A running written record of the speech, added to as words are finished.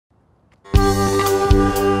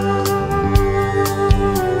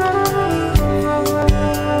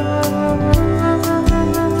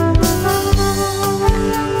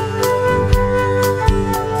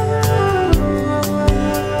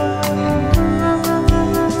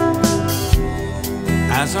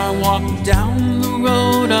walk down the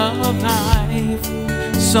road of life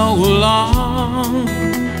so long,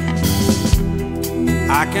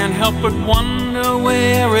 I can't help but wonder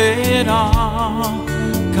where it all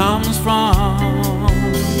comes from.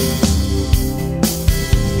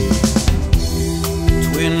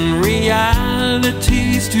 Twin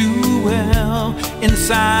realities too well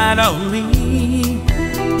inside of me.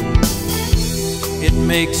 It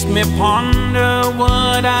makes me ponder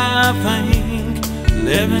what I think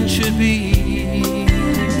living should be.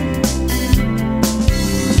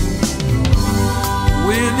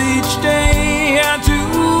 With each day I do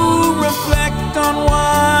reflect on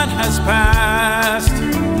what has passed,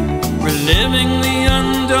 reliving the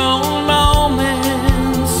untold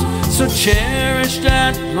moments so cherished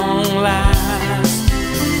at long last.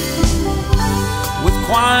 With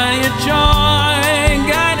quiet joy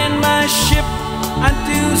guiding my ship, I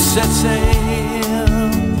do set sail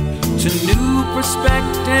to new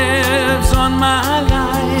perspectives on my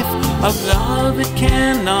life. Of love it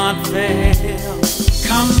cannot fail.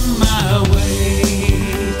 Come my way,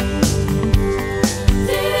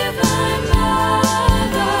 Divine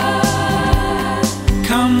Mother.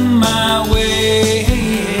 Come my way,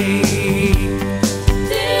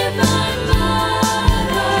 Divine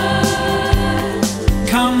Mother.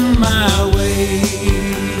 Come my way,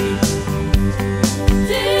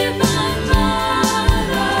 Divine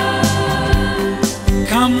Mother.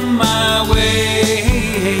 Come my way.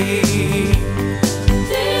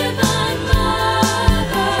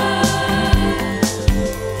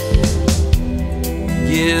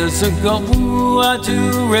 Years ago I do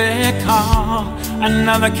recall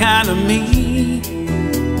another kind of me,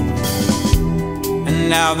 and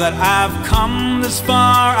now that I've come this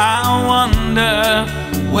far I wonder,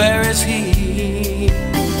 where is he?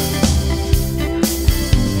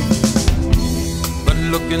 But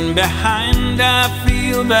looking behind I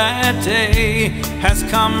feel that day has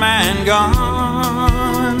come and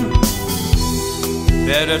gone.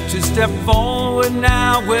 Better to step forward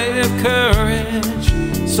now with courage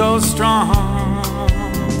so strong.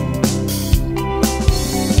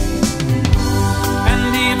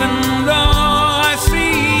 And even though I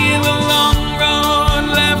see the long road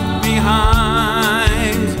left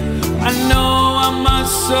behind, I know I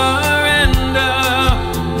must surrender,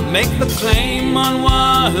 make the claim on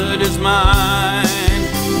what is mine.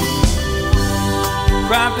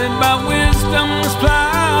 Crafted by wisdom's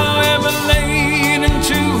plow, ever laid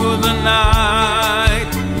into the night.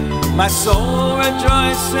 My soul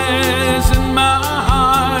rejoices in my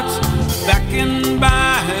heart, beckoned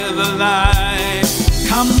by the light.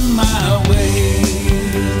 Come my way,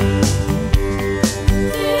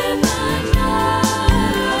 Divine Mother.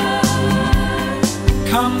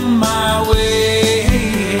 Come my way,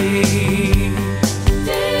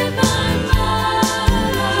 Divine Mother.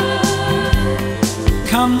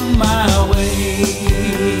 Come my way.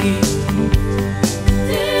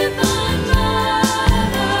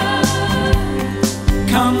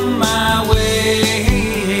 Come my way,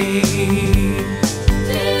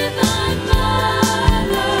 Divine Mother.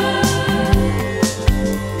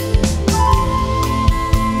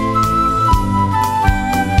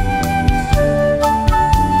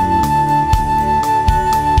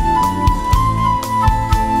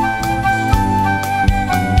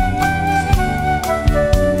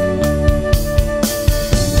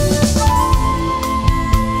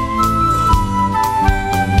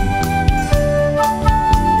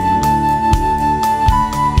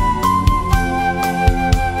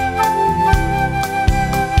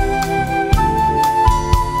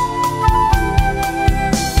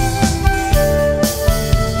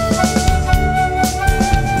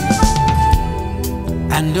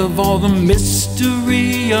 And of all the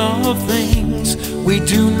mystery of things we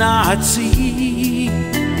do not see,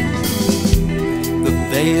 the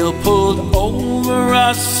veil pulled over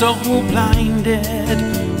us, so blinded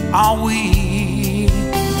are we.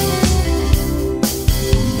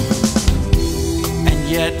 And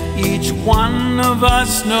yet each one of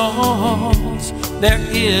us knows there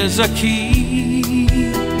is a key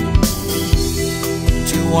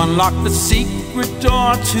to unlock the secret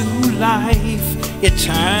door to life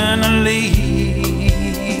eternally.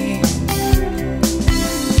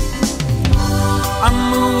 I'm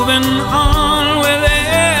moving on with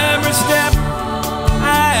every step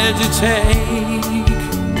I do take,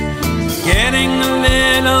 getting a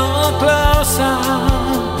little closer,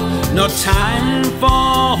 no time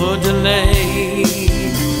for delay.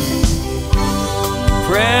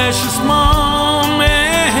 Precious moments,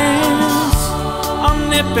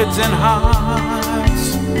 omnipotent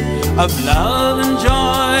hearts of love and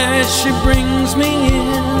joy, she brings me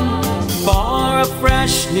in for a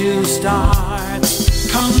fresh new start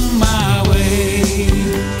come my way.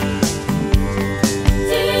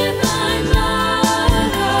 Divine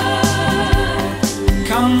Mother,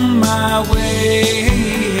 Come my way.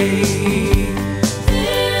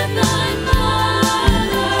 Divine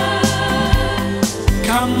Mother,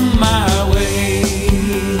 Come my way.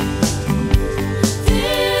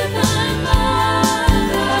 Divine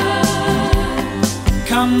Mother,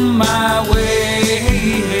 Come my way.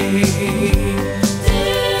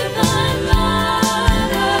 Divine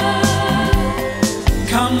Mother,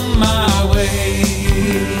 Come my way.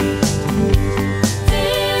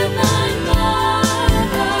 Divine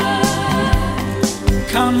Mother,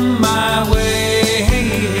 Come my way.